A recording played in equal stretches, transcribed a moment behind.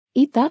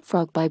Eat That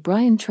Frog by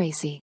Brian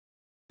Tracey.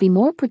 Be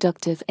more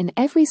productive in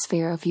every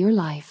sphere of your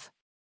life.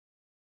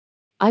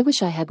 I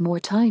wish I had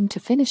more time to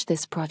finish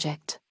this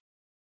project.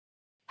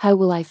 How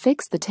will I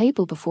fix the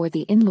table before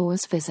the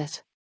in-laws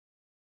visit?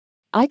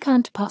 I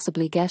can't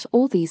possibly get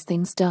all these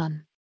things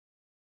done.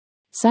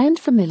 Sound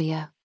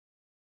familiar?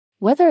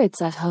 Whether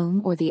it's at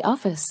home or the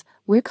office,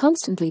 we're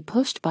constantly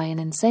pushed by an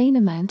insane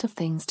amount of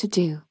things to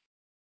do.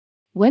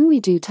 When we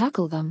do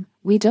tackle them,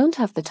 we don't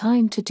have the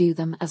time to do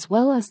them as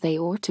well as they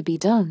ought to be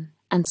done,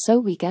 and so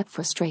we get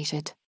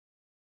frustrated.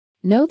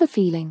 Know the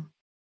feeling?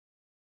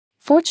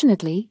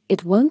 Fortunately,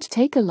 it won't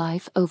take a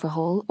life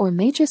overhaul or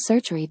major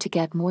surgery to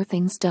get more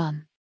things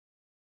done.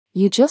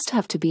 You just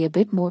have to be a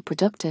bit more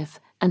productive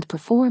and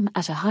perform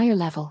at a higher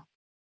level.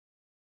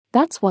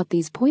 That's what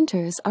these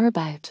pointers are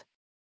about.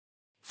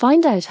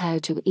 Find out how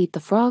to eat the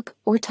frog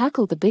or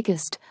tackle the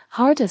biggest,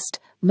 hardest,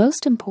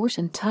 most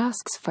important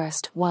tasks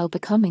first while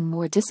becoming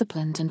more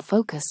disciplined and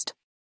focused.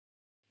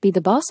 Be the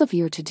boss of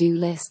your to-do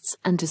lists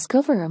and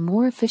discover a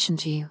more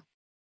efficient you.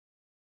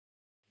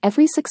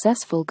 Every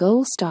successful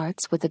goal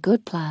starts with a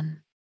good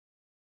plan.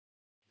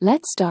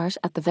 Let's start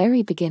at the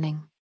very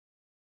beginning.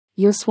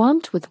 You're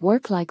swamped with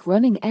work like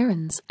running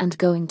errands and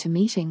going to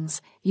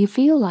meetings, you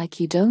feel like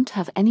you don't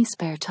have any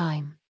spare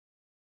time.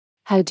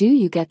 How do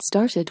you get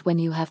started when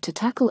you have to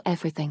tackle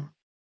everything?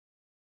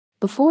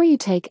 Before you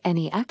take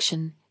any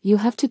action, you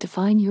have to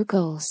define your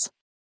goals.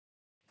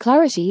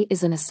 Clarity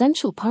is an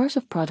essential part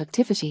of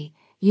productivity.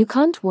 You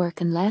can't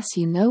work unless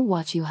you know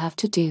what you have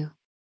to do.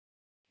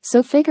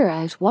 So figure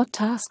out what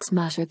tasks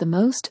matter the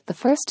most, the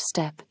first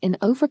step in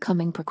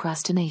overcoming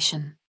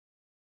procrastination.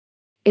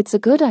 It's a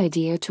good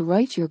idea to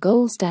write your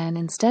goals down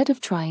instead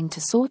of trying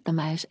to sort them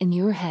out in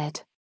your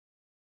head.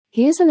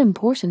 Here's an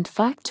important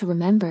fact to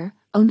remember: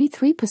 only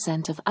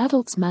 3% of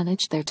adults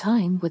manage their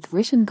time with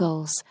written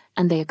goals,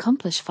 and they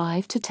accomplish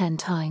 5 to 10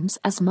 times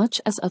as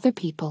much as other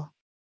people.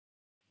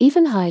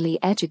 Even highly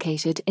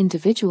educated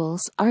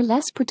individuals are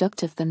less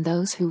productive than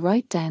those who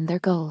write down their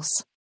goals.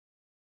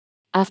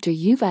 After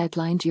you've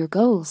outlined your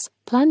goals,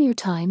 plan your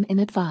time in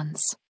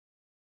advance.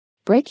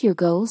 Break your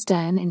goals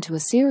down into a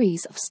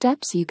series of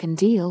steps you can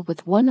deal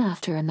with one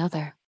after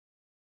another.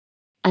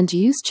 And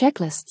use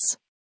checklists.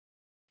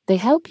 They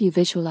help you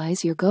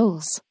visualize your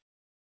goals.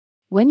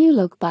 When you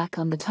look back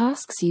on the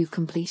tasks you've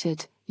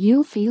completed,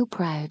 you'll feel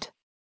proud.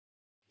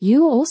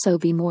 You'll also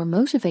be more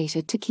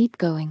motivated to keep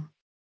going.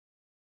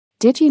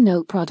 Did you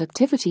know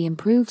productivity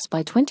improves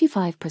by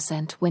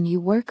 25% when you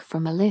work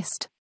from a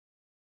list?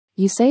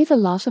 You save a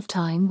lot of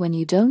time when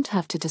you don't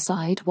have to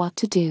decide what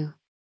to do.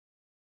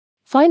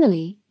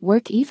 Finally,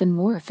 work even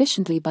more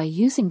efficiently by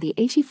using the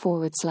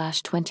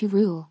 80/20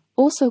 rule,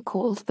 also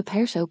called the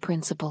Pareto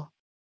principle.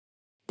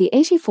 The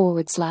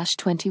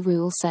 80/20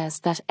 rule says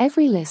that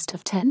every list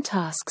of 10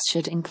 tasks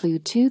should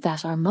include 2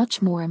 that are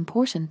much more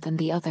important than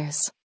the others.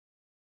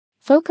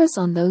 Focus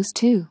on those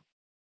 2.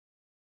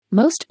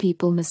 Most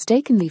people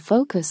mistakenly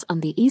focus on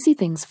the easy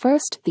things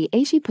first, the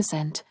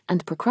 80%,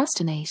 and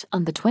procrastinate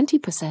on the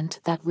 20%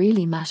 that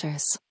really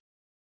matters.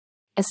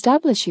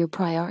 Establish your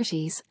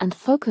priorities and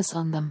focus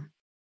on them.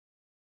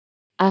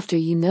 After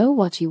you know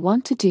what you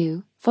want to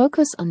do,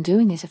 focus on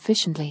doing it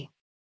efficiently.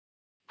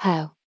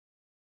 How?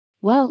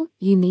 Well,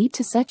 you need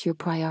to set your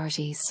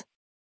priorities.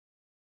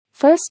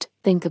 First,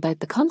 think about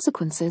the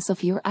consequences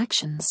of your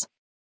actions.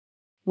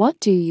 What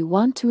do you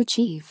want to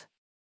achieve?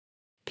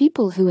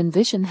 People who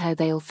envision how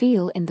they'll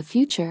feel in the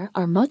future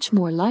are much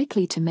more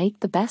likely to make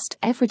the best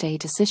everyday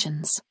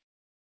decisions.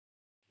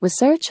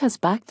 Research has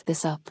backed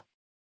this up.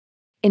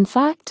 In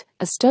fact,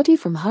 a study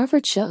from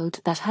Harvard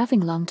showed that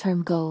having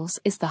long-term goals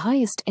is the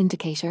highest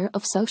indicator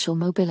of social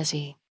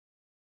mobility.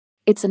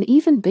 It's an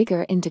even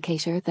bigger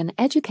indicator than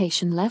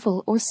education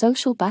level or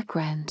social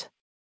background.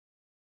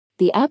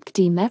 The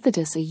ABCD method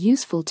is a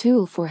useful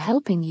tool for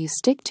helping you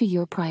stick to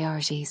your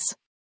priorities.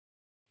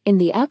 In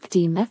the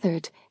ABCD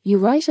method, you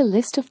write a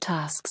list of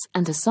tasks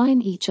and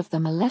assign each of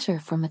them a letter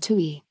from A to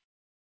E.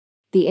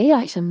 The A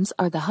items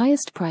are the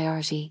highest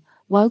priority,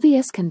 while the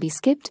S can be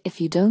skipped if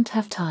you don't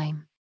have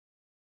time.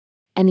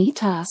 An E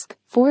task,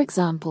 for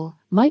example,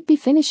 might be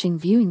finishing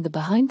viewing the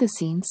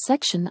behind-the-scenes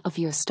section of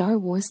your Star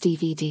Wars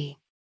DVD.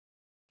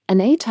 An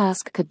A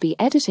task could be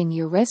editing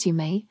your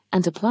resume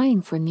and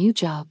applying for new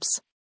jobs.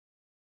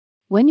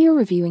 When you're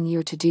reviewing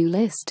your to-do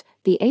list,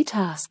 the A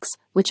tasks,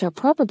 which are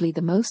probably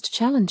the most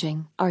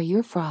challenging, are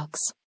your frogs.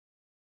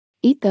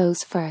 Eat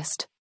those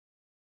first.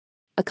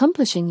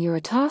 Accomplishing your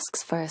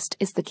tasks first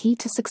is the key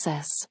to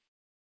success.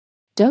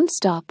 Don't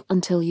stop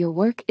until your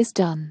work is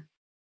done.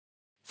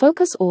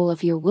 Focus all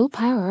of your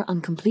willpower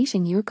on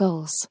completing your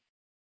goals.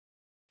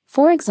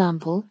 For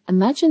example,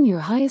 imagine your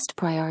highest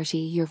priority,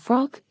 your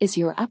frog, is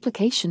your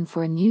application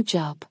for a new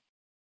job.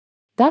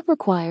 That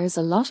requires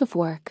a lot of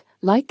work,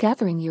 like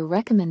gathering your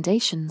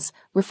recommendations,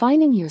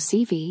 refining your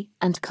CV,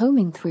 and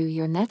combing through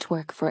your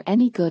network for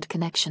any good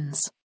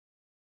connections.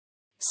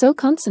 So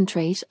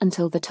concentrate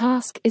until the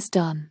task is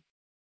done.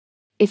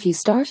 If you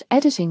start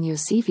editing your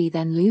CV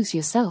then lose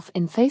yourself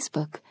in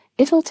Facebook,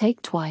 it'll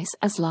take twice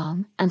as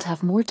long and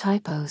have more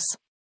typos.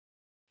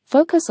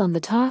 Focus on the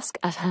task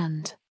at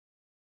hand.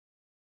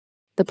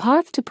 The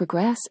path to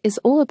progress is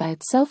all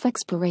about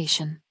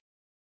self-exploration.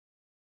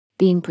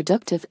 Being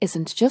productive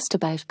isn't just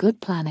about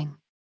good planning.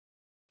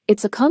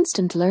 It's a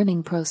constant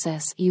learning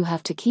process. You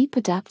have to keep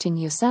adapting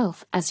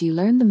yourself as you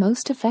learn the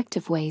most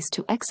effective ways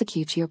to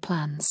execute your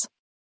plans.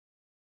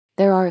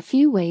 There are a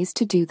few ways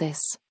to do this.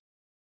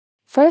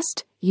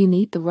 First, you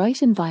need the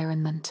right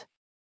environment.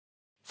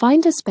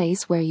 Find a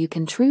space where you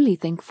can truly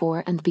think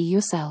for and be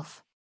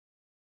yourself.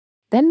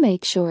 Then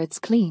make sure it's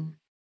clean.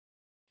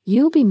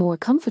 You'll be more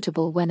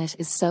comfortable when it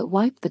is, so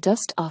wipe the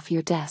dust off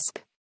your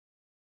desk.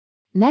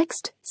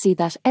 Next, see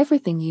that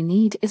everything you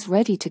need is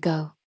ready to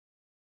go.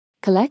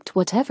 Collect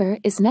whatever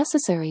is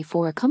necessary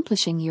for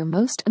accomplishing your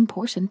most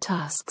important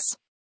tasks.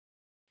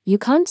 You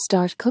can't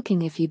start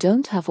cooking if you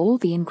don't have all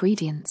the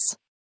ingredients.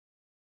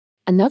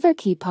 Another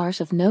key part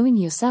of knowing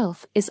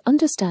yourself is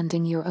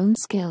understanding your own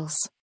skills.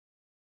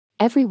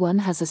 Everyone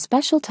has a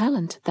special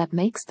talent that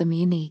makes them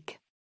unique.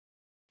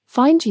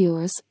 Find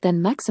yours,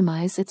 then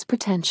maximize its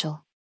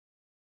potential.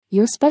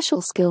 Your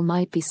special skill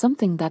might be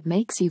something that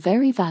makes you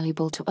very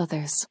valuable to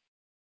others.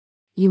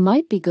 You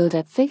might be good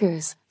at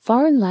figures,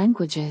 foreign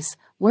languages,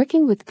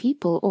 working with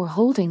people, or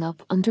holding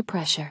up under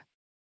pressure.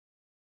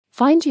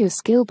 Find your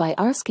skill by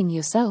asking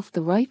yourself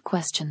the right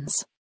questions.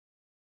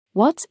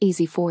 What's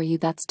easy for you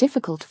that's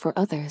difficult for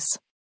others?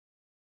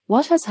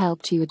 What has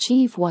helped you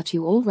achieve what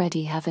you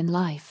already have in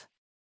life?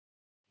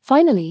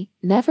 Finally,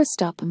 never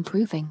stop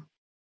improving.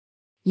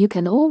 You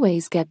can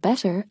always get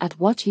better at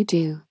what you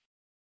do.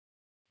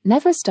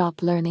 Never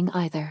stop learning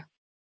either.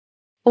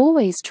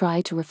 Always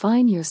try to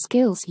refine your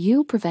skills.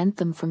 You'll prevent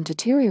them from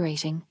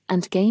deteriorating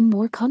and gain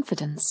more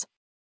confidence.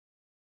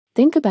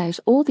 Think about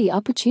all the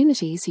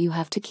opportunities you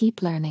have to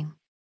keep learning.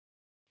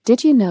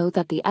 Did you know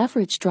that the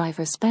average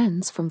driver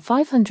spends from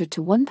 500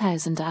 to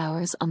 1,000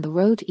 hours on the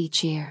road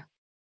each year?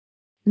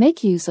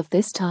 Make use of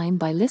this time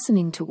by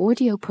listening to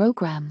audio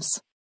programs.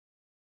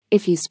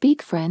 If you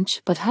speak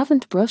French but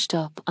haven't brushed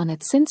up on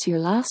it since your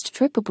last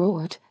trip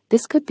abroad,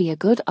 this could be a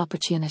good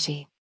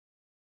opportunity.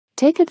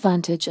 Take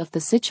advantage of the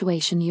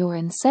situation you're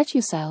in. Set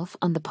yourself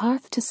on the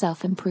path to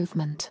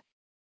self-improvement.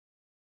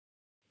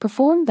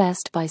 Perform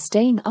best by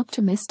staying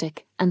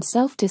optimistic and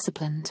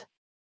self-disciplined.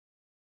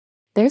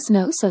 There's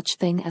no such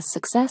thing as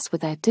success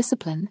without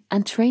discipline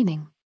and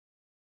training.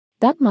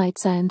 That might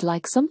sound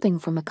like something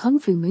from a kung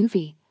fu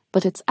movie,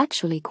 but it's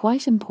actually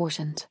quite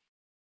important.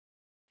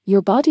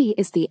 Your body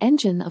is the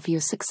engine of your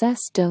success,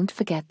 don't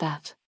forget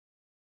that.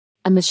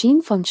 A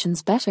machine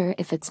functions better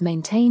if it's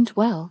maintained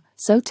well,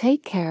 so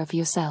take care of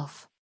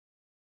yourself.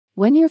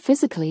 When you're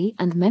physically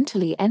and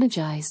mentally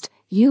energized,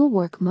 you'll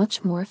work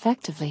much more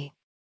effectively.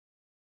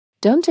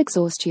 Don't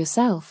exhaust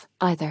yourself,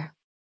 either.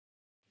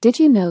 Did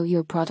you know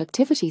your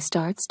productivity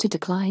starts to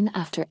decline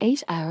after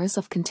 8 hours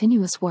of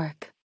continuous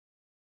work?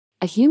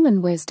 A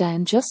human wears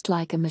down just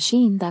like a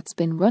machine that's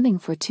been running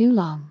for too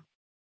long.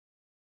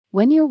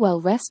 When you're well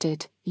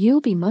rested,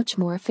 you'll be much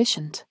more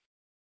efficient.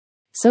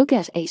 So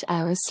get 8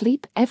 hours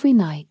sleep every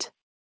night.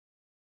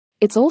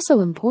 It's also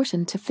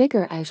important to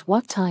figure out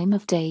what time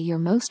of day you're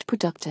most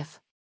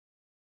productive.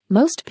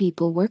 Most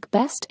people work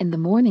best in the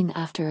morning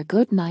after a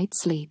good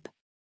night's sleep.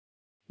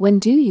 When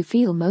do you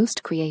feel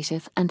most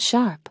creative and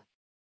sharp?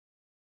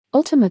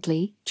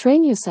 Ultimately,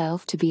 train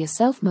yourself to be a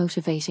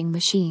self-motivating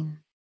machine.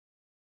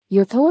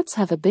 Your thoughts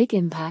have a big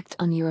impact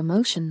on your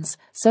emotions,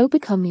 so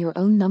become your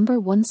own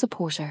 #1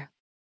 supporter.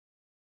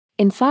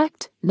 In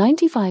fact,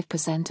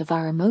 95% of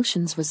our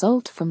emotions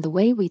result from the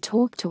way we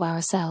talk to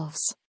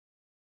ourselves.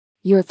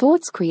 Your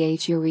thoughts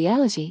create your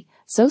reality,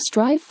 so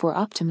strive for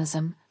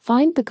optimism,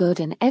 find the good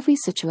in every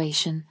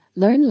situation,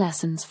 learn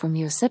lessons from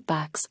your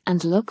setbacks,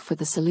 and look for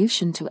the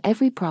solution to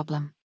every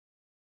problem.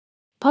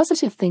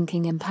 Positive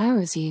thinking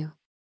empowers you.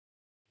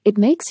 It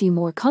makes you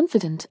more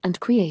confident and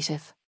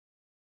creative.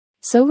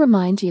 So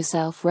remind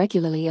yourself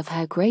regularly of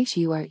how great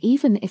you are.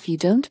 Even if you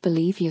don't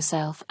believe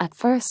yourself at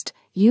first,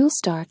 you'll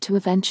start to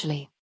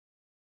eventually.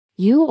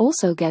 You'll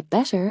also get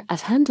better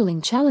at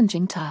handling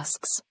challenging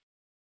tasks.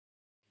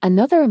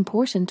 Another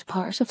important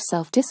part of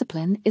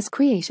self-discipline is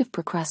creative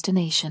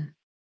procrastination.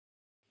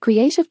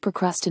 Creative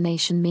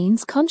procrastination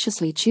means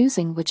consciously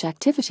choosing which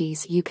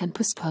activities you can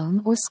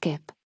postpone or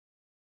skip.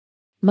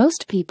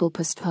 Most people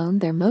postpone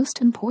their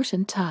most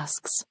important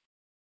tasks.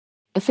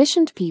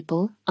 Efficient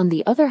people, on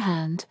the other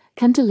hand,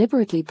 can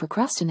deliberately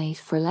procrastinate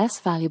for less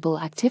valuable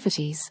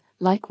activities,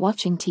 like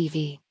watching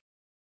TV.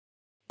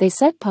 They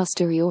set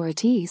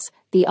posteriorities,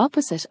 the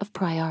opposite of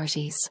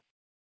priorities.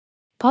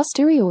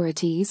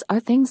 Posteriorities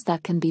are things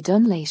that can be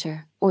done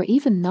later, or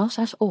even not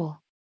at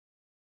all.